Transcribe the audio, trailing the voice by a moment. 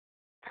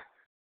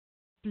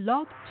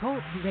Blog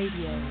Talk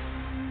Radio.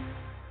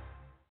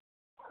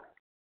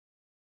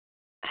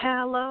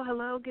 Hello,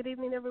 hello. Good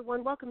evening,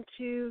 everyone. Welcome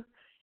to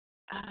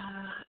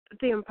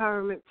the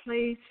Empowerment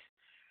Place.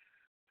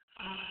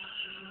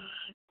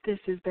 This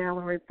is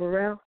Valerie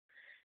Burrell,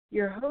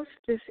 your host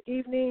this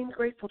evening.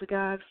 Grateful to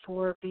God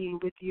for being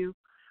with you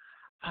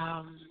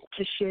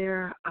to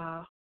share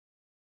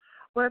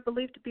what I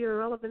believe to be a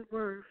relevant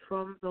word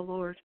from the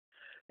Lord,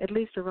 at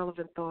least a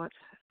relevant thought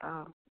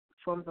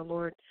from the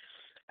Lord.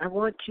 I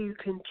want to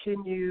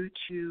continue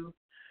to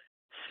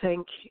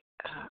thank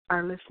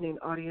our listening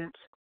audience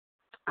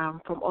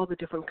from all the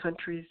different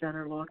countries that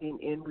are logging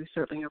in. We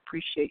certainly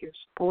appreciate your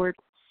support.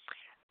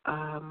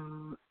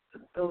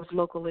 Those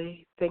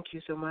locally, thank you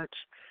so much,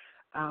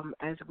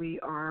 as we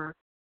are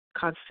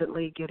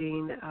constantly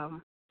getting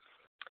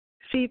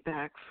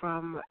feedback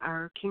from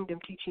our Kingdom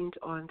teachings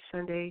on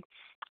Sunday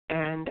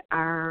and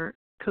our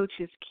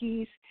Coach's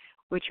Keys,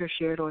 which are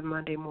shared on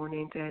Monday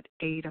mornings at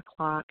 8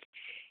 o'clock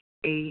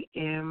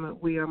a.m.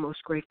 We are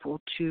most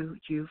grateful to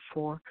you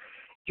for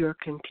your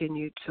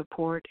continued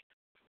support.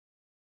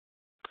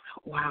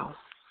 Wow,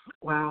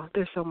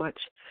 there's so much.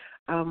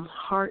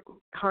 Heart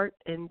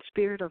and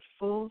spirit are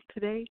full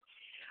today,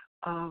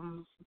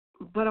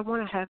 but I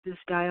want to have this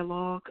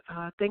dialogue.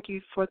 Thank you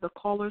for the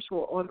callers who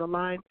are on the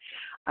line.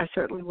 I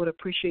certainly would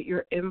appreciate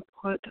your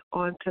input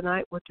on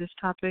tonight with this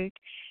topic.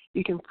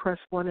 You can press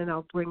 1 and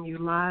I'll bring you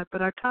live,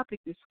 but our topic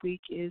this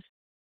week is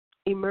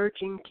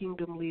emerging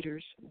kingdom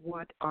leaders.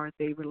 What are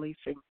they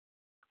releasing?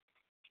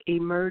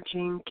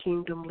 Emerging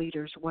kingdom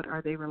leaders, what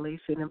are they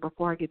releasing? And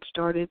before I get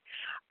started,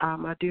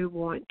 I do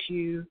want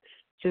to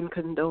send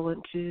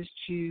condolences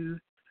to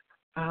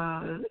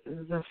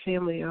the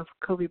family of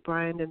Kobe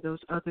Bryant and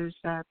those others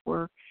that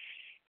were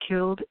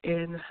killed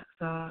in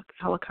the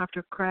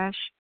helicopter crash,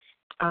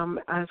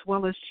 as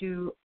well as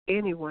to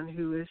anyone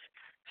who is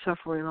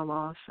suffering a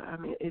loss. I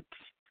mean,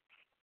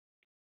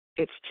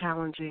 it's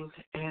challenging,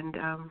 and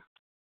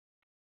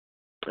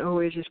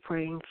we're just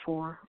praying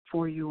for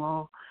you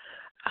all.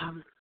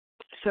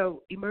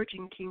 So,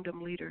 emerging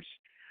kingdom leaders,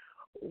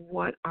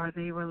 what are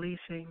they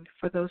releasing?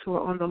 For those who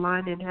are on the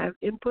line and have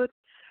input,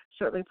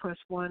 certainly press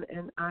 1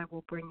 and I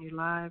will bring you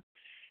live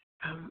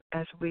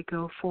as we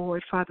go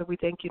forward. Father, we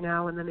thank you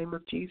now in the name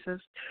of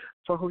Jesus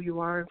for who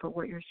you are and for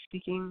what you're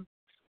speaking.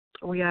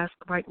 We ask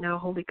right now,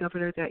 Holy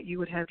Governor, that you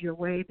would have your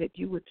way, that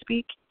you would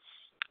speak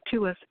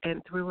to us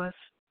and through us,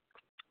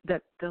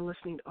 that the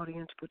listening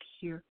audience would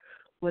hear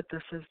what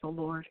thus says the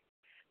Lord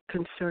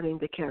concerning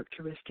the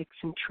characteristics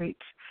and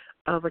traits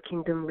of a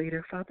kingdom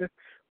leader. Father,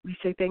 we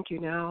say thank you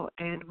now,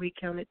 and we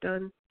count it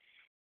done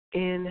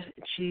in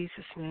Jesus'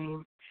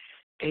 name.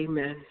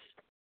 Amen.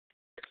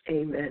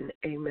 Amen.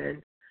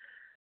 Amen.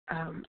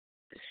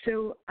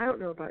 So I don't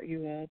know about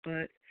you all,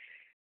 but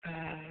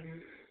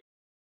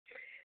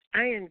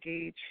I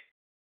engage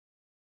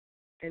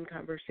in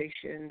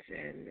conversations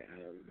and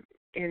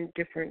in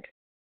different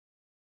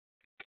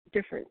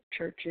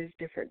churches,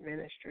 different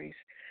ministries,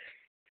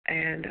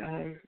 and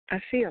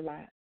I see a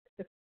lot.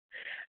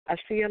 I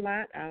see a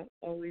lot. I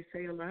always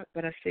say a lot,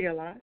 but I see a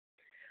lot.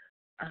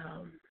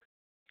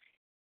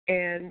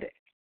 And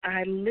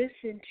I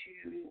listen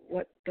to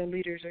what the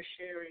leaders are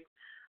sharing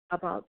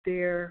about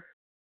who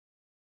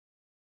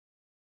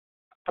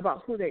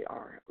they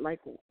are,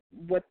 like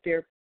what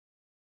their,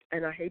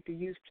 and I hate to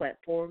use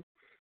platform,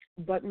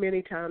 but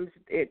many times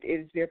it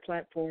is their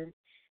platform.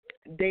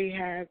 They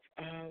have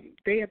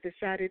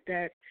decided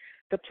that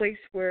the place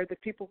where the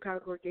people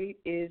congregate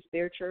is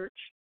their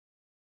church.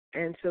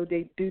 And so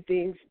they do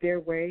things their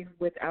way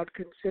without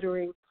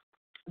considering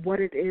what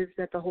it is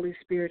that the Holy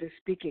Spirit is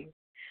speaking.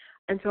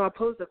 And so I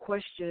pose the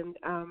question,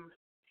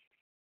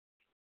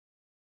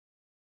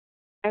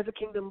 as a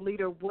kingdom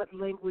leader, what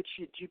language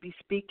should you be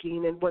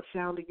speaking and what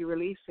sound are you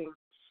releasing?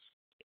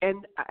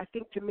 And I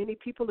think to many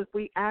people, if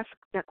we ask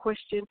that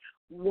question,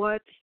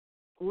 what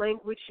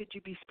language should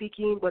you be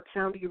speaking, what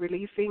sound are you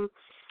releasing,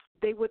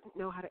 they wouldn't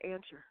know how to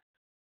answer,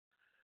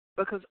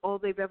 because all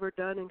they've ever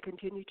done and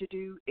continue to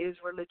do is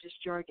religious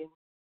jargon.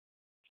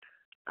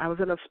 I was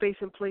in a space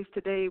and place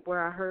today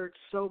where I heard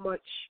so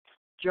much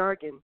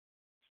jargon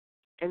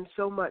and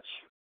so much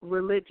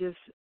religious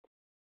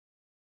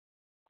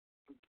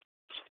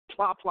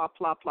blah, blah,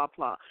 blah, blah,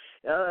 blah,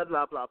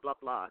 blah, blah, blah,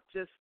 blah.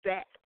 Just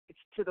that. It's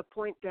to the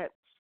point that,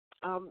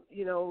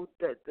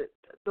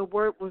 the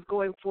word was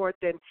going forth,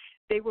 and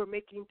they were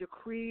making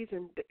decrees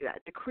and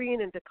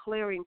decreeing and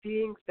declaring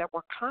things that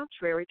were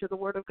contrary to the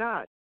word of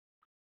God.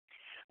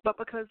 But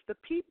because the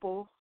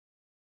people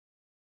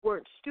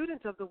weren't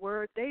students of the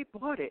word, they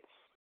bought it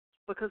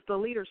because the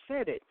leader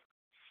said it.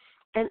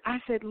 And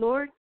I said,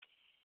 Lord,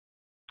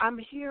 I'm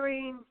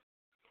hearing,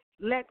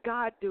 let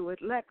God do it,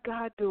 let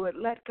God do it,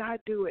 let God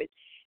do it.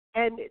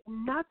 And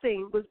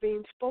nothing was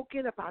being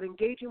spoken about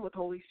engaging with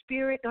Holy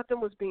Spirit. Nothing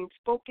was being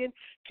spoken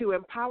to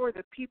empower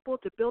the people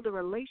to build a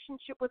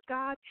relationship with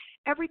God.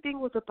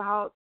 Everything was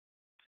about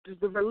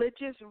the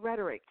religious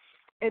rhetoric.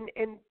 And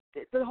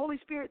the Holy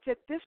Spirit said,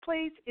 this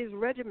place is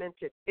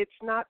regimented. It's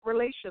not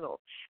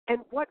relational. And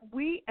what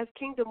we as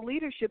kingdom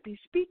leaders should be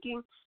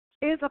speaking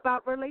is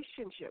about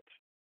relationships.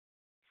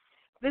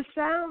 The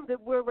sound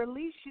that we're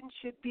releasing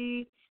should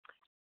be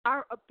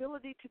our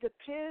ability to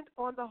depend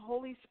on the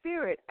Holy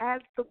Spirit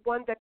as the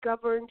one that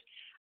governs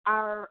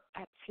our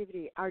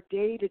activity, our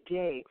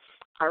day-to-day,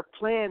 our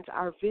plans,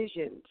 our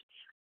visions.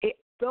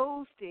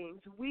 Those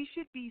things, we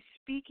should be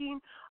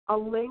speaking a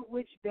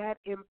language that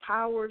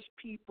empowers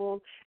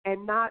people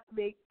and not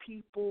make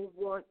people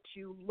want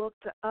to look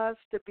to us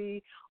to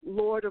be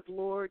Lord of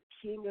Lords,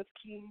 King of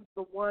Kings,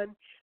 the one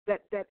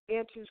that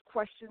answers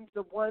questions,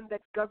 the one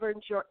that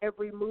governs your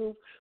every move.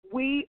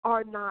 We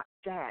are not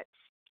that.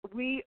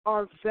 We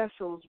are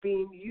vessels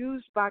being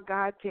used by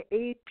God to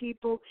aid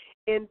people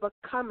in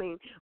becoming.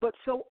 But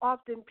so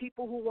often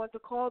people who want to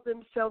call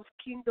themselves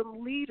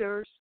kingdom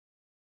leaders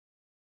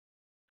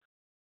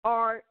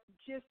are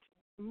just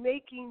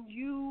making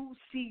you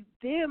see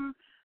them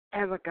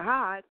as a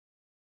God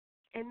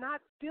and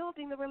not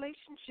building a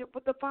relationship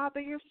with the Father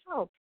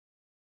yourself.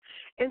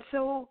 And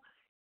so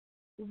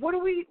what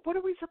are we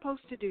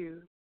supposed to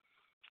do?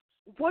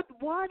 What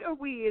are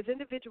we as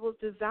individuals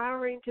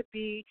desiring to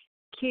be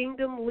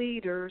kingdom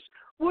leaders?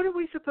 What are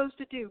we supposed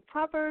to do?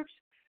 Proverbs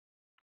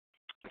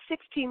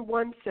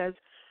 16:1 says,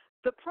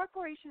 "The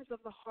preparations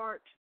of the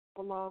heart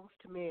belongs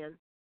to man,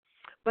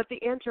 but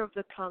the answer of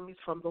the tongue is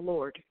from the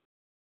Lord."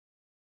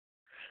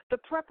 The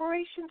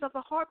preparations of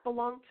the heart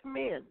belong to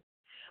man,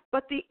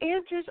 but the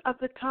answers of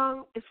the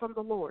tongue is from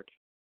the Lord.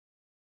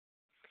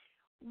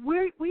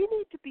 We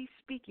need to be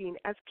speaking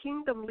as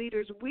kingdom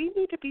leaders. We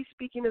need to be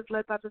speaking as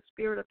led by the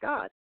Spirit of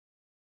God.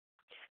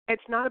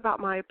 It's not about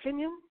my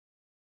opinion.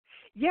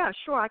 Yeah,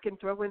 sure, I can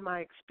throw in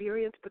my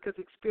experience because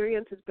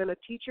experience has been a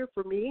teacher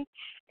for me,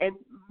 and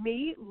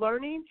me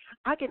learning,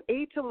 I can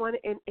aid someone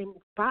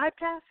in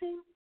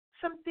bypassing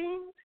some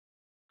things.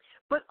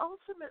 But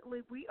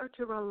ultimately, we are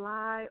to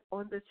rely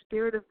on the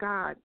Spirit of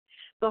God,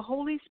 the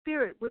Holy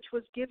Spirit, which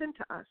was given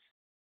to us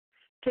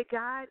to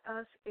guide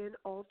us in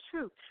all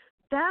truth.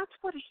 That's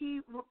what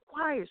He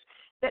requires,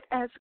 that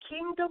as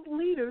kingdom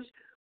leaders,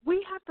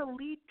 we have to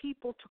lead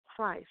people to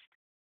Christ,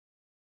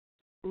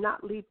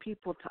 not lead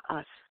people to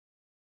us.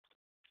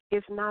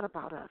 It's not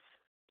about us,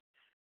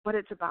 but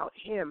it's about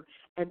Him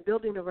and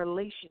building a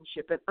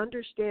relationship and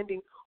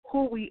understanding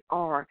who we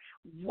are,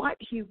 what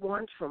He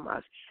wants from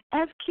us.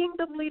 As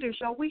kingdom leaders,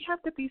 y'all, we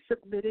have to be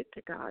submitted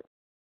to God.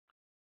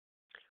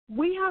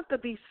 We have to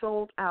be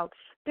sold out.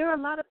 There are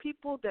a lot of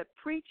people that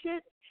preach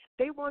it.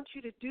 They want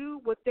you to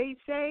do what they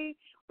say,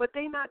 but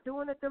they're not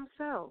doing it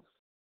themselves.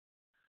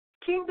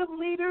 Kingdom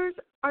leaders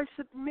are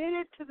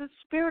submitted to the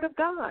Spirit of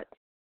God.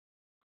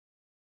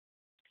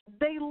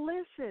 They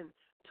listen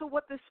to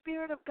what the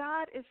Spirit of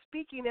God is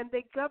speaking, and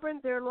they govern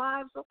their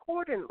lives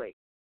accordingly.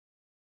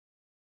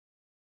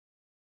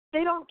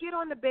 They don't get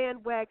on the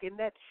bandwagon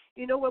that,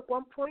 at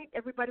one point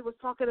everybody was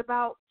talking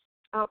about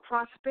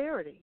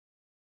prosperity.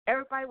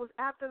 Everybody was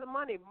after the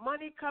money.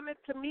 Money cometh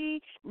to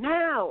me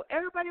now.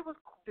 Everybody was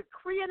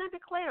decreeing and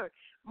declaring,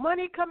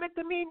 money cometh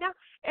to me now.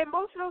 And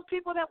most of those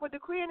people that were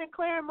decreeing and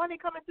declaring money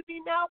cometh to me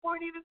now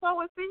weren't even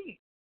sowing seed.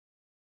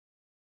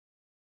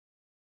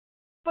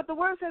 But the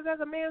word says, as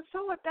a man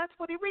soweth, that's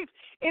what he reaps.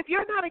 If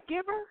you're not a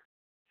giver,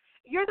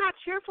 you're not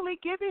cheerfully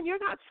giving, you're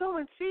not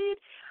sowing seed,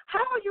 how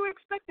are you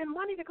expecting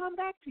money to come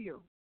back to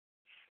you?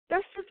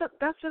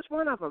 That's just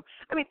one of them.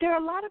 I mean, there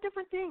are a lot of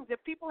different things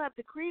that people have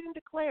decreed and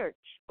declared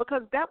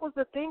because that was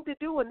the thing to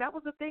do and that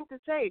was the thing to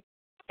say.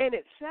 And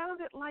it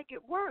sounded like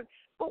it worked.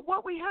 But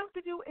what we have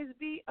to do is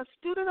be a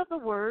student of the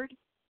word.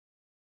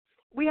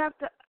 We have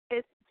to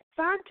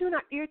fine-tune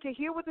our ear to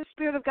hear what the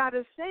Spirit of God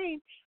is saying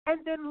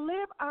and then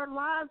live our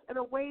lives in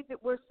a way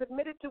that we're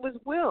submitted to His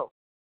will.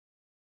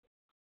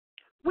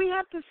 We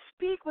have to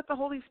speak what the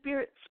Holy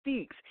Spirit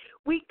speaks.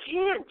 We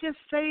can't just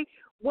say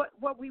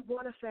what we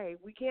want to say.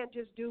 We can't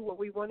just do what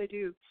we want to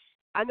do.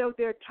 I know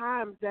there are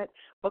times that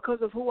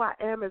because of who I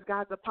am as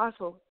God's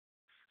apostle,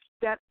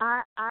 that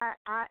I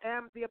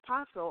am the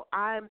apostle.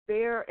 I'm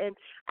there and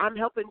I'm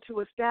helping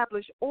to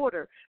establish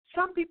order.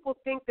 Some people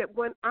think that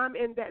when I'm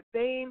in that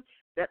vein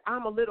that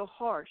I'm a little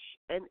harsh,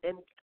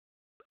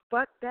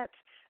 but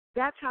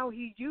that's how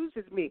He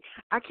uses me.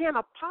 I can't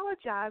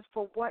apologize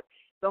for what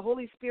the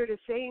Holy Spirit is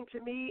saying to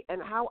me and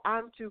how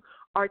I'm to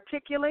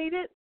articulate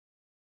it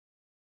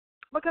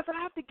because I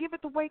have to give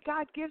it the way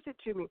God gives it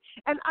to me.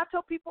 And I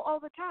tell people all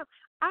the time,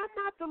 I'm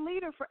not the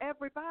leader for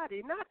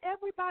everybody. Not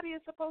everybody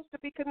is supposed to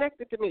be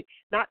connected to me.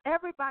 Not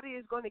everybody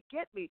is going to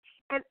get me.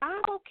 And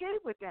I'm okay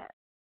with that.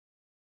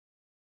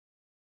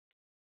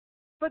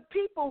 But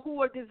people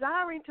who are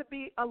desiring to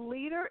be a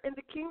leader in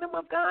the kingdom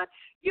of God,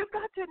 you've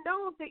got to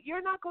know that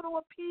you're not going to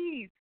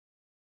appease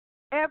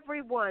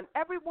everyone.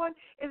 Everyone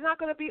is not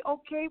going to be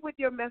okay with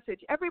your message.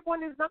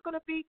 Everyone is not going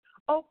to be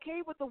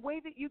okay with the way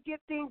that you get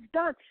things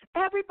done.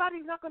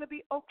 Everybody's not going to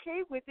be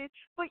okay with it,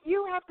 but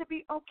you have to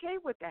be okay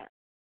with that.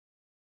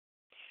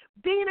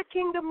 Being a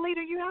kingdom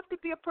leader, you have to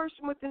be a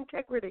person with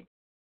integrity.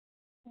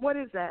 What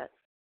is that?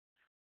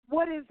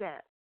 What is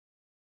that?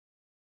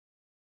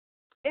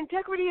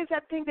 Integrity is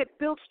that thing that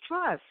builds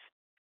trust.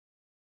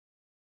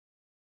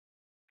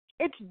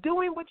 It's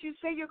doing what you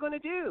say you're going to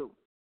do.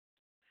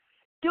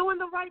 doing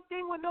the right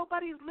thing when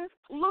nobody's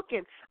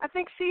looking. I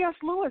think C.S.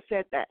 Lewis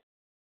said that.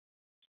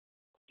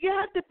 You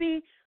have to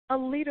be a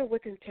leader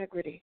with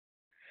integrity,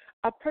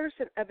 a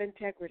person of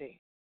integrity.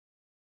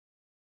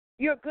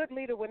 You're a good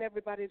leader when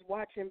everybody's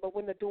watching, but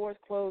when the doors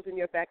close and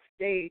you're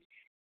backstage,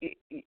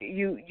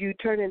 you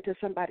turn into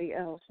somebody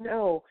else.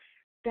 No,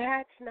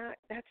 that's not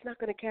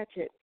going to catch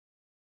it.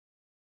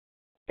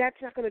 That's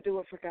not going to do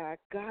it for God.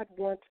 God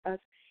wants us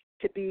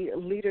to be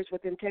leaders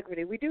with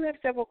integrity. We do have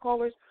several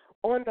callers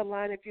on the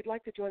line. If you'd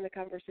like to join the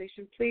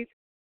conversation, please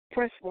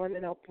press 1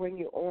 and I'll bring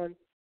you on.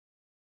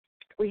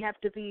 We have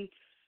to be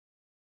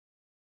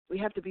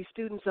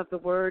students of the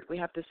Word. We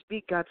have to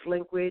speak God's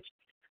language.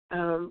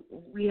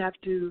 We have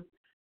to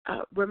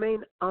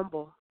remain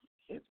humble.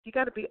 You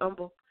got to be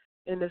humble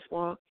in this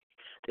walk.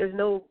 There's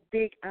no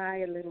big I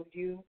and little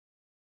you.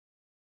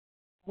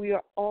 We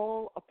are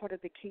all a part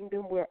of the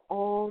kingdom. We're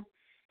all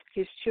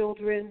His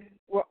children.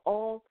 We're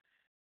all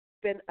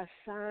been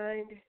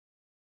assigned,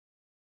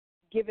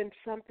 given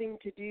something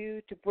to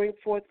do to bring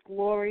forth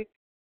glory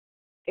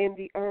in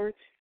the earth.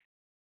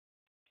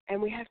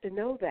 And we have to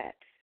know that.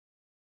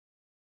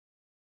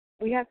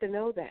 We have to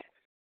know that.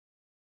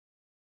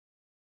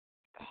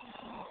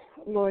 Oh,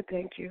 Lord,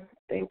 thank you.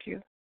 Thank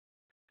you.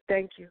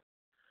 Thank you.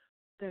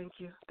 Thank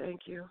you.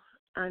 Thank you.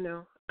 I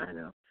know.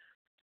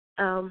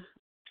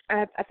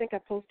 I think I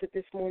posted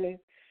this morning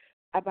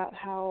about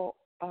how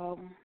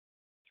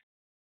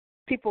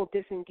people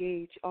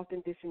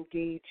often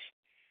disengage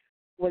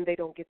when they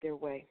don't get their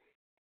way.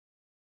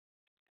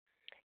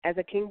 As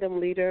a kingdom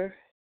leader,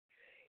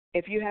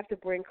 if you have to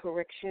bring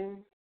correction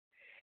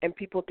and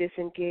people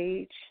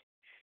disengage,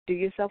 do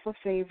yourself a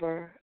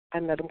favor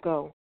and let them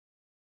go.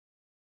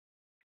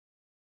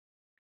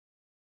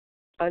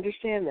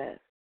 Understand that.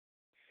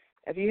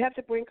 If you have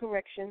to bring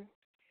correction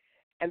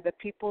and the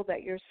people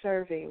that you're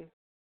serving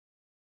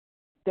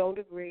don't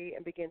agree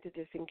and begin to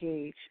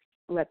disengage,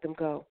 let them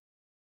go.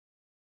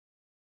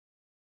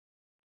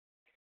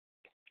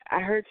 I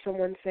heard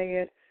someone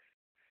say it.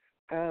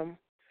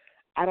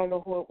 I don't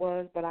know who it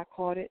was, but I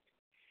caught it.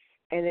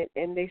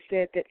 And they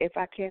said that if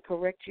I can't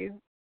correct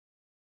you,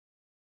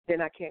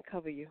 then I can't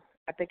cover you.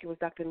 I think it was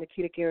Dr.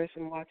 Nikita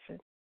Garrison Watson.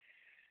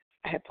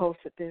 I had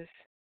posted this.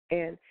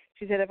 And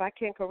she said, if I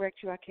can't correct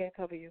you, I can't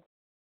cover you.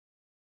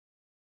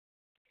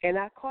 And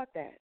I caught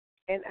that.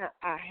 And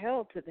I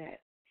held to that.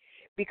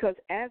 Because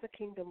as a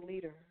kingdom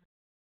leader,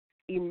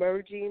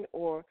 emerging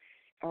or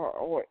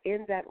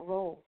in that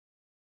role,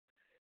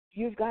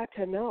 you've got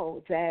to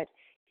know that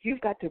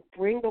you've got to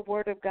bring the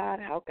word of God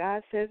how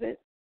God says it.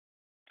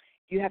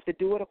 You have to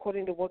do it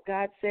according to what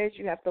God says.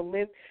 You have to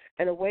live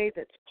in a way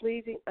that's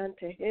pleasing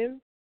unto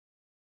Him.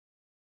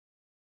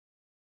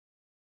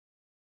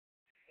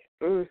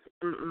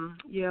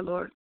 Yeah,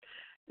 Lord.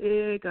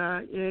 Yeah,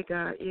 God. Yeah,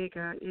 God. Yeah,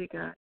 God. Yeah,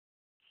 God.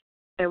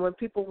 And when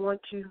people want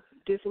to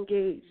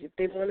disengage, if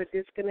they want to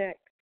disconnect,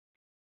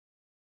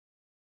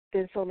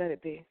 then so let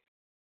it be.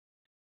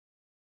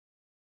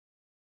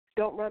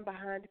 Don't run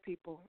behind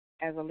people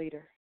as a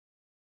leader.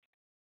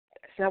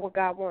 That's not what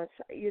God wants.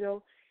 You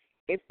know,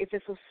 if it's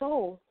a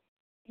soul,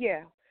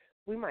 yeah,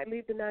 we might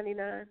leave the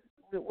 99.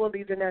 We'll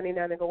leave the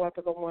 99 and go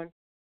after the one.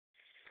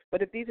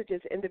 But if these are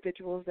just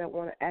individuals that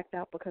want to act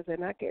out because they're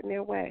not getting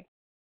their way,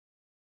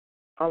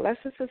 unless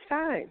it's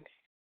assigned,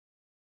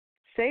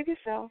 save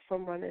yourself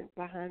from running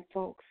behind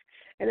folks.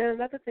 And then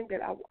another thing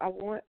that I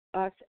want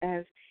us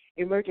as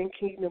emerging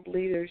kingdom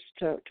leaders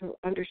to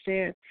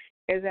understand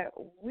is that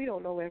we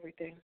don't know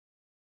everything.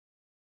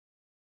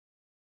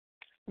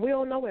 We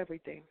don't know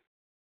everything.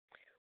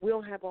 We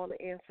don't have all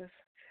the answers.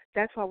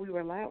 That's why we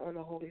rely on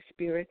the Holy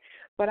Spirit.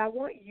 But I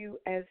want you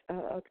as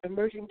an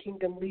emerging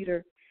kingdom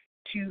leader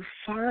to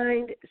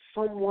find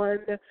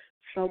someone's,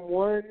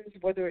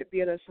 whether it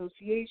be an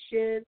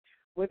association,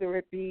 whether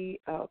it be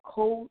a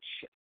coach,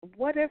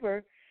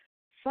 whatever,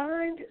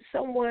 find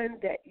someone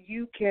that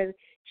you can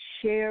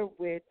share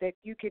with, that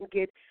you can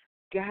get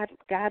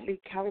godly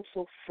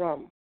counsel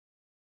from,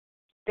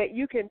 that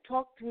you can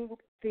talk through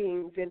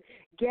things and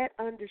get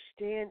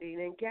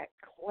understanding and get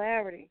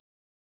clarity.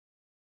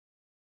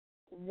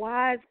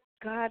 Wise,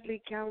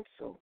 godly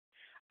counsel.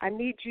 I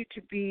need you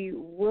to be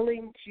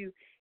willing to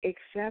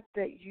accept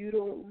that you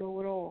don't know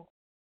it all.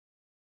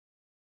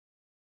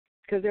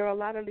 Because there are a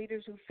lot of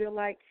leaders who feel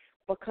like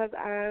because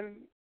I'm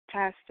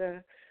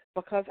pastor,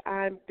 because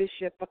I'm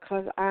bishop,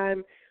 because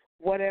I'm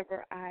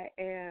whatever I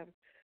am,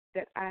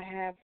 that I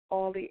have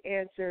all the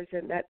answers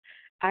and that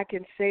I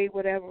can say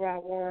whatever I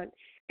want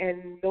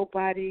and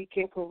nobody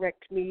can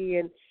correct me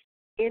and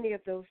any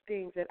of those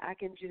things, that I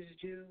can just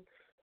do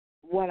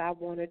what I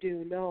want to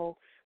do. No,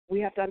 we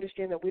have to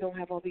understand that we don't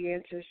have all the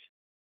answers,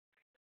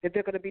 that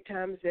there are going to be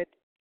times that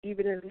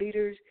even as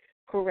leaders,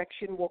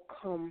 correction will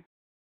come.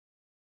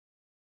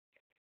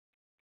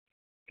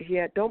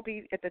 Yeah, don't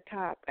be at the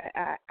top.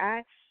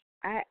 I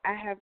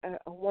have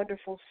a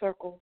wonderful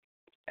circle.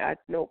 I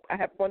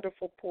have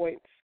wonderful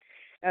points.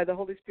 The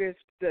Holy Spirit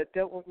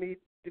dealt with me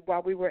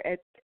while we were at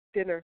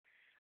dinner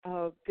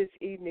this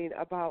evening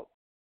about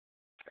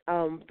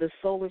the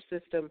solar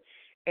system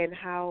and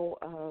how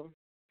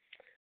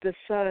the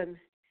sun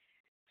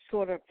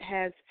sort of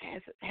has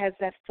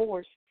that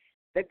force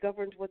that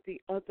governs what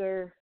the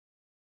other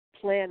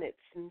planets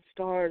and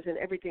stars and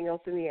everything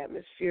else in the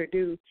atmosphere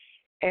do.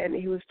 And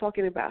he was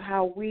talking about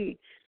how we,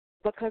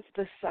 because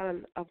of the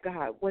Son of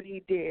God, what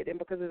he did, and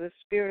because of the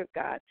Spirit of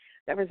God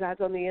that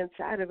resides on the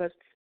inside of us,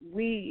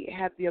 we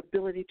have the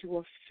ability to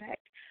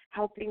affect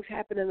how things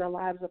happen in the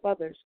lives of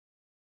others.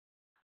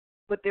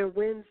 But there are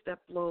winds that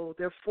blow,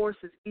 there are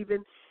forces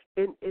even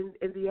in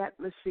the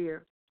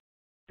atmosphere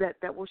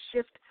that will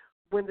shift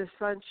when the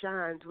sun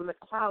shines, when the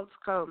clouds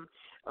come,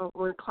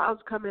 when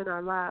clouds come in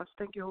our lives.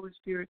 Thank you, Holy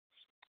Spirit.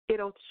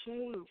 It'll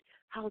change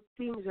how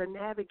things are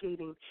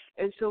navigating.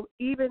 And so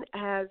even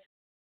as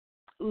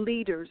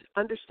leaders,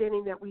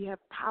 understanding that we have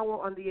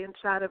power on the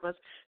inside of us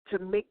to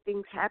make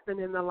things happen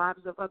in the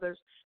lives of others,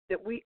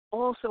 that we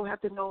also have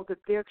to know that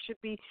there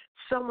should be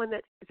someone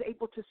that is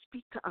able to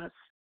speak to us,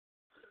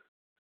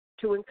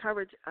 to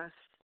encourage us,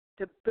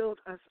 to build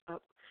us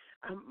up.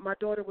 My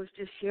daughter was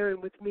just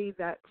sharing with me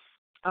that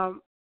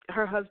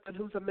her husband,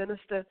 who's a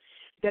minister,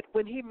 that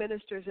when he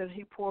ministers and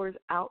he pours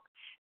out,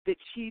 that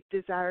she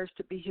desires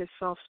to be his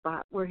soft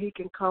spot where he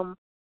can come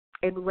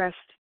and rest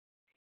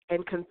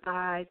and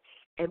confide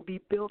and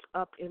be built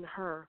up in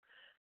her.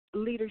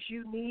 Leaders,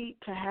 you need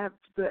to have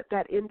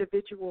that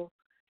individual,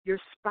 your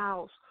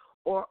spouse,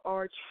 or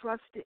a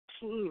trusted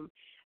team,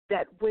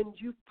 that when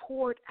you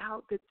pour it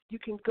out, that you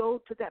can go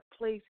to that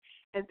place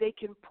and they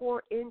can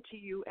pour into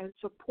you and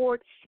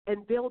support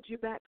and build you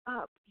back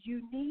up.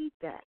 You need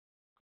that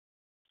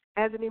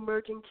as an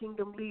emerging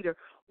kingdom leader.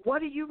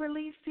 What are you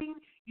releasing?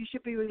 You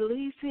should be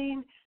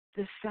releasing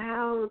the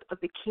sound of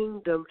the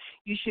kingdom.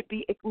 You should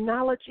be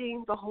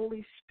acknowledging the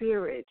Holy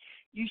Spirit.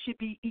 You should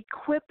be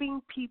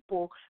equipping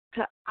people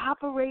to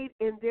operate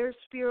in their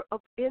sphere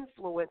of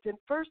influence. And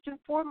first and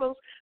foremost,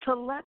 to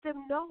let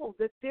them know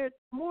that there's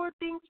more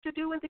things to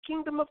do in the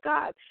kingdom of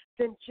God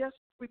than just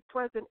be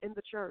present in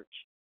the church.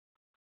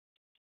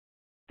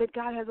 That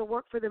God has a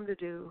work for them to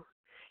do.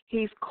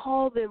 He's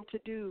called them to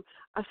do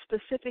a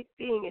specific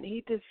thing, and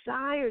he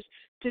desires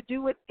to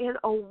do it in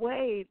a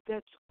way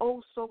that's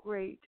oh so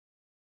great.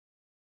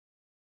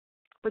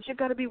 But you've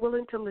got to be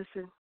willing to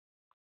listen,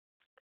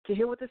 to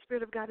hear what the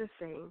Spirit of God is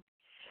saying,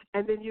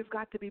 and then you've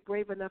got to be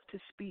brave enough to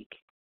speak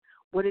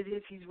what it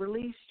is he's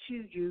released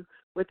to you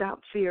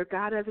without fear.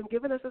 God hasn't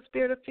given us a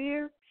spirit of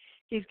fear.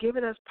 He's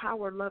given us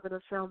power, love, and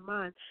a sound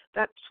mind.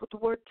 That's what the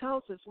Word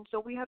tells us. And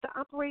so we have to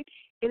operate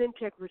in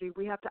integrity.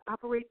 We have to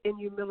operate in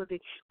humility.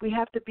 We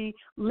have to be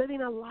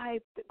living a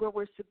life where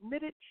we're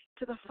submitted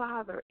to the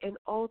Father in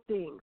all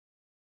things.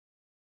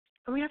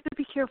 And we have to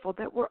be careful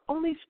that we're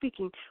only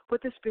speaking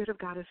what the Spirit of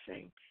God is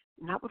saying,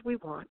 not what we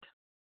want,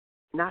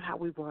 not how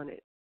we want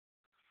it.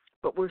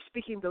 But we're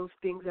speaking those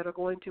things that are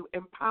going to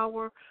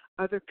empower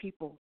other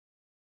people.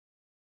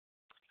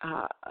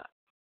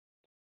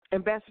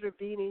 Ambassador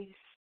Beanie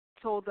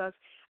told us,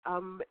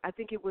 I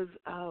think it was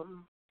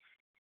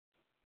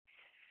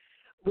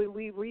when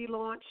we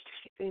relaunched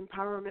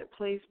Empowerment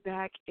Place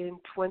back in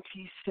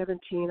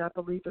 2017, I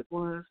believe it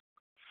was,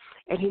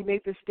 and he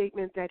made the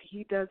statement that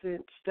he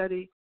doesn't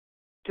study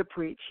to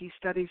preach, he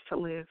studies to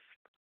live.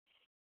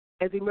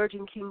 As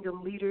emerging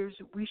kingdom leaders,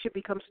 we should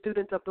become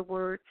students of the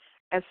Word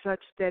as such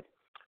that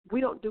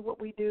we don't do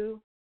what we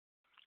do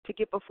to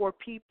get before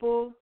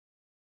people.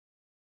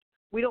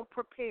 We don't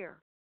prepare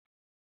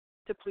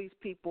to please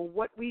people.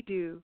 What we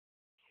do,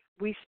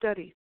 we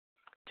study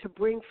to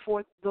bring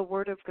forth the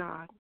Word of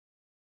God,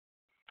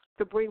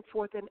 to bring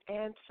forth an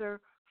answer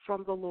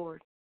from the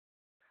Lord,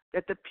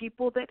 that the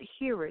people that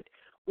hear it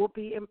will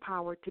be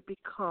empowered to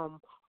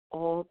become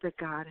all that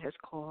God has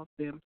called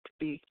them to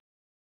be.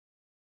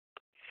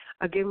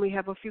 Again, we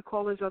have a few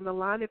callers on the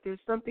line. If there's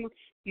something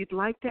you'd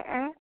like to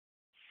add,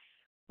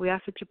 we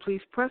ask that you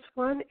please press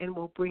 1 and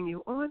we'll bring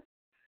you on.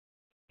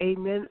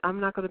 Amen.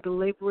 I'm not going to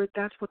belabor it.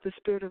 That's what the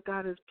Spirit of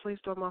God has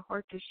placed on my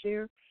heart to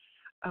share.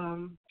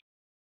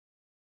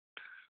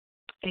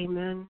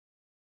 Amen.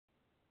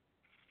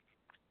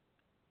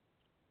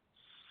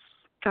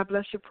 God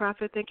bless you,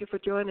 Prophet. Thank you for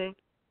joining.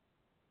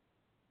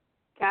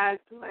 God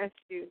bless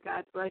you.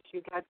 God bless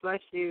you. God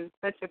bless you.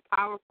 Such a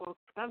powerful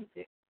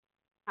subject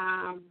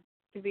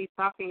to be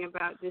talking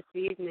about this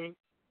evening.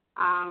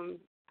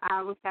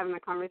 I was having a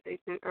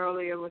conversation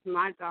earlier with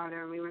my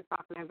daughter, and we were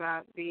talking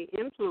about the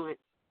influence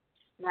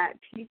that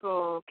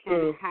people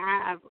can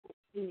have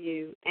on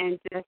you, and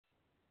just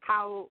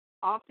how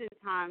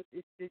oftentimes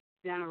it's just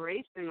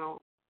generational.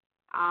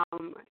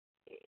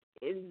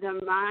 The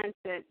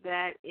mindset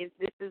that if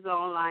this is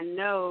all I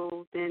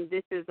know, then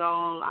this is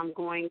all I'm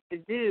going to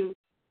do.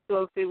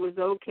 So if it was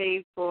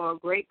okay for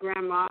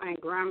great-grandma and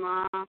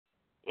grandma,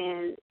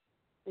 and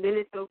then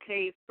it's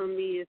okay for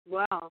me as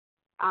well.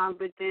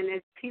 But then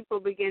as people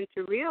begin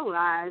to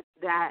realize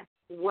that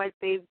what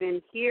they've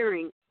been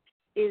hearing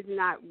is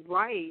not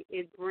right,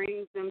 it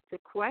brings them to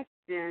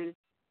question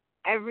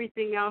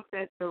everything else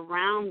that's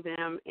around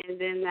them,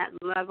 and then that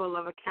level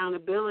of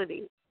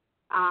accountability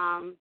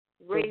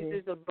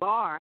raises a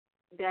bar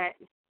that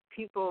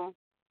people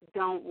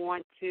don't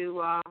want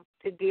to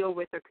deal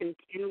with or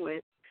contend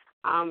with.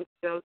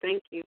 So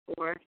thank you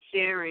for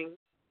sharing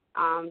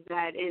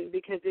that, and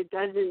because it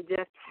doesn't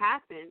just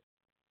happen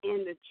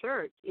in the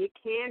church, it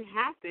can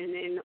happen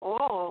in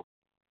all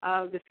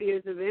of the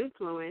spheres of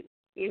influence.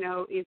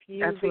 If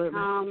you Absolutely.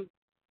 become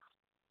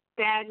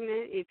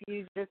stagnant, if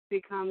you just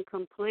become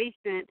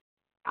complacent,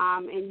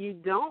 and you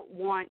don't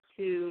want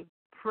to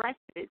press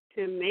it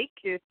to make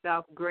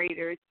yourself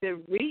greater,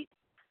 to reach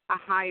a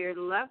higher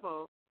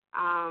level,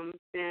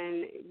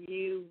 then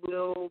you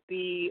will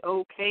be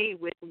okay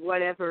with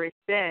whatever is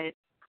said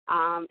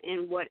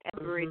and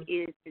whatever it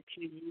is that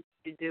you're used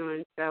to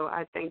doing. So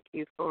I thank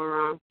you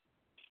for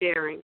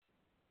sharing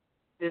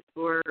this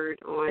word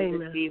on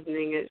this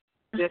evening. It's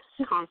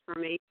just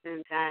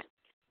confirmation that,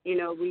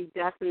 we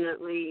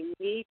definitely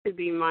need to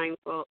be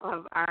mindful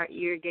of our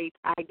ear gates,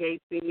 eye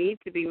gates. We need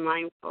to be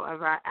mindful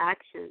of our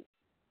actions.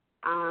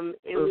 And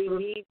we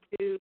need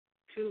to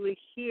truly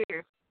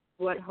hear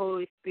what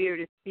Holy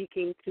Spirit is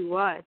speaking to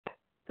us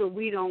so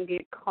we don't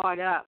get caught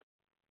up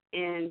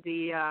in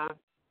the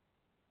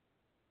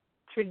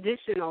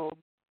traditional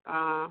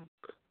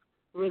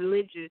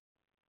religious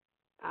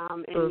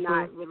and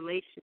not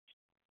relationship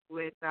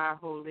with our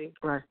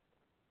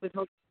with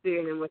Holy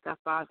Spirit and with our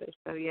Father.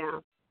 So, yeah.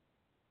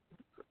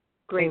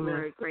 Great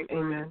word, great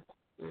word.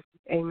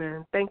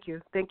 Amen. Thank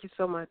you. Thank you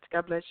so much.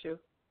 God bless you.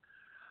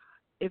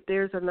 If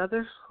there's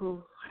another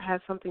who has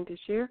something to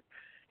share,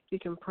 you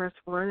can press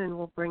 1 and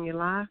we'll bring you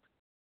live.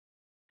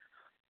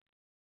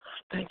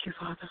 Thank you,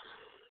 Father.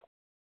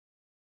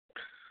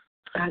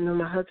 I know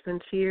my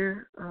husband's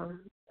here.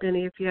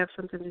 Benny, if you have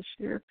something to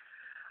share,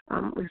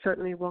 we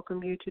certainly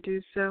welcome you to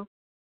do so.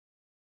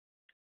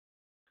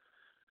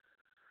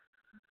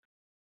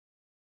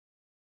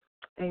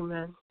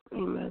 Amen.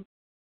 Amen.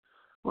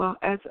 Well,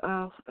 as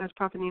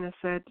Prophet Nina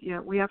said,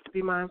 we have to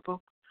be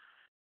mindful.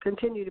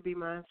 Continue to be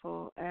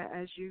mindful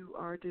as you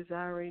are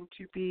desiring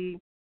to be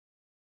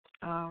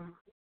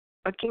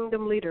a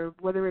kingdom leader,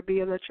 whether it be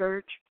in the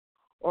church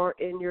or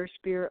in your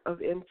sphere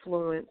of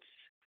influence.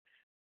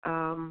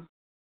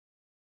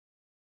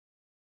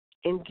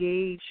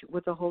 Engage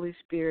with the Holy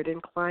Spirit.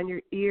 Incline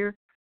your ear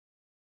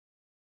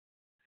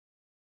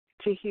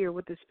to hear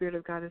what the Spirit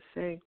of God is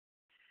saying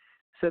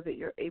so that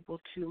you're able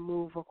to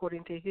move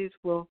according to His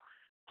will,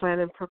 plan,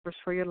 and purpose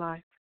for your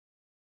life.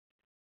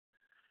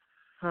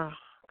 Oh,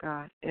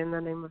 God, in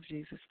the name of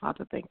Jesus,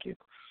 Father, thank you.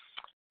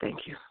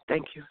 Thank you,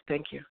 thank you,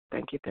 thank you,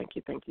 thank you, thank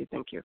you, thank you,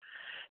 thank you.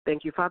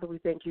 Thank you, Father, we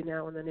thank you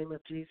now in the name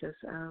of Jesus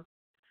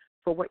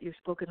for what you've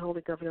spoken,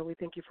 Holy Governor. We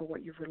thank you for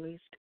what you've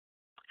released,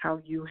 how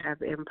you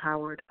have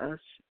empowered us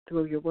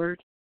through your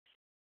word.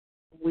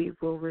 We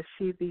will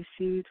receive these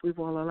seeds. We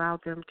will allow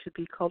them to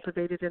be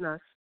cultivated in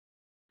us,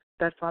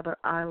 that, Father,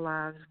 our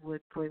lives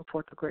would bring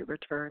forth a great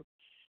return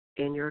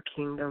in your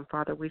kingdom.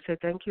 Father, we say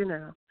thank you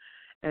now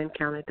and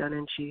count it done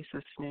in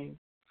Jesus' name.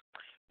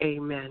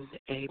 Amen,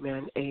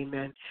 amen,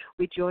 amen.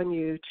 We join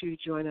you to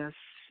join us.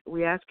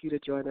 We ask you to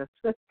join us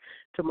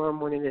tomorrow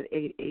morning at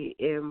 8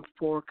 a.m.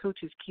 for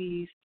Coach's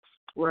Keys,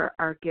 where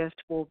our guest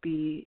will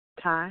be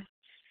Ty.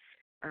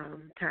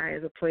 Ty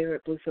is a player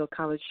at Bluefield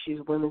College. She's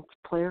a women's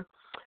player.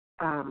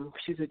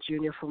 She's a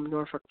junior from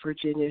Norfolk,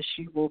 Virginia.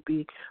 She will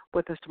be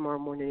with us tomorrow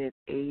morning at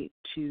 8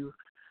 to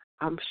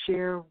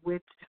share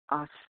with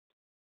us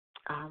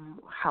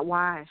how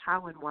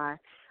and why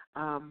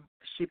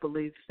she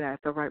believes that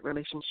the right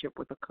relationship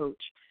with a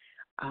coach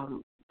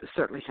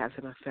certainly has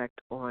an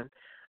effect on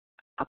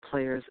a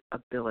player's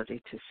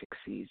ability to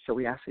succeed. So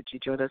we ask that you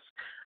join us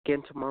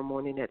again tomorrow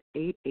morning at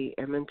 8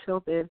 a.m.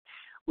 Until then,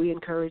 we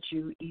encourage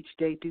you each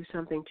day, do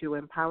something to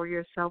empower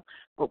yourself.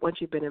 But once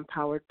you've been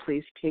empowered,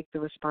 please take the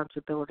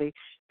responsibility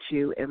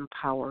to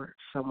empower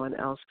someone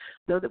else.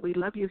 Know that we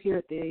love you here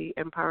at the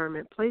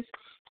Empowerment Place.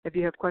 If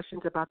you have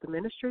questions about the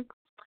ministry,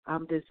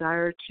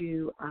 desire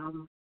to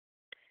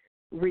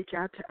reach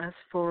out to us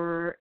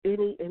for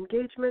any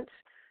engagements,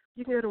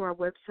 you can go to our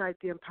website,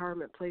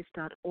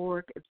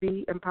 theempowermentplace.org,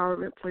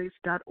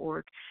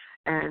 theempowermentplace.org,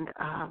 and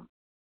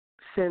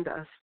send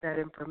us that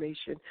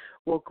information.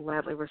 We'll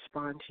gladly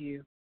respond to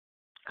you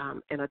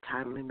in a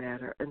timely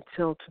manner.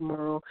 Until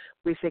tomorrow,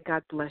 we say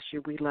God bless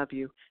you. We love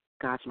you.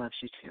 God loves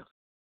you too.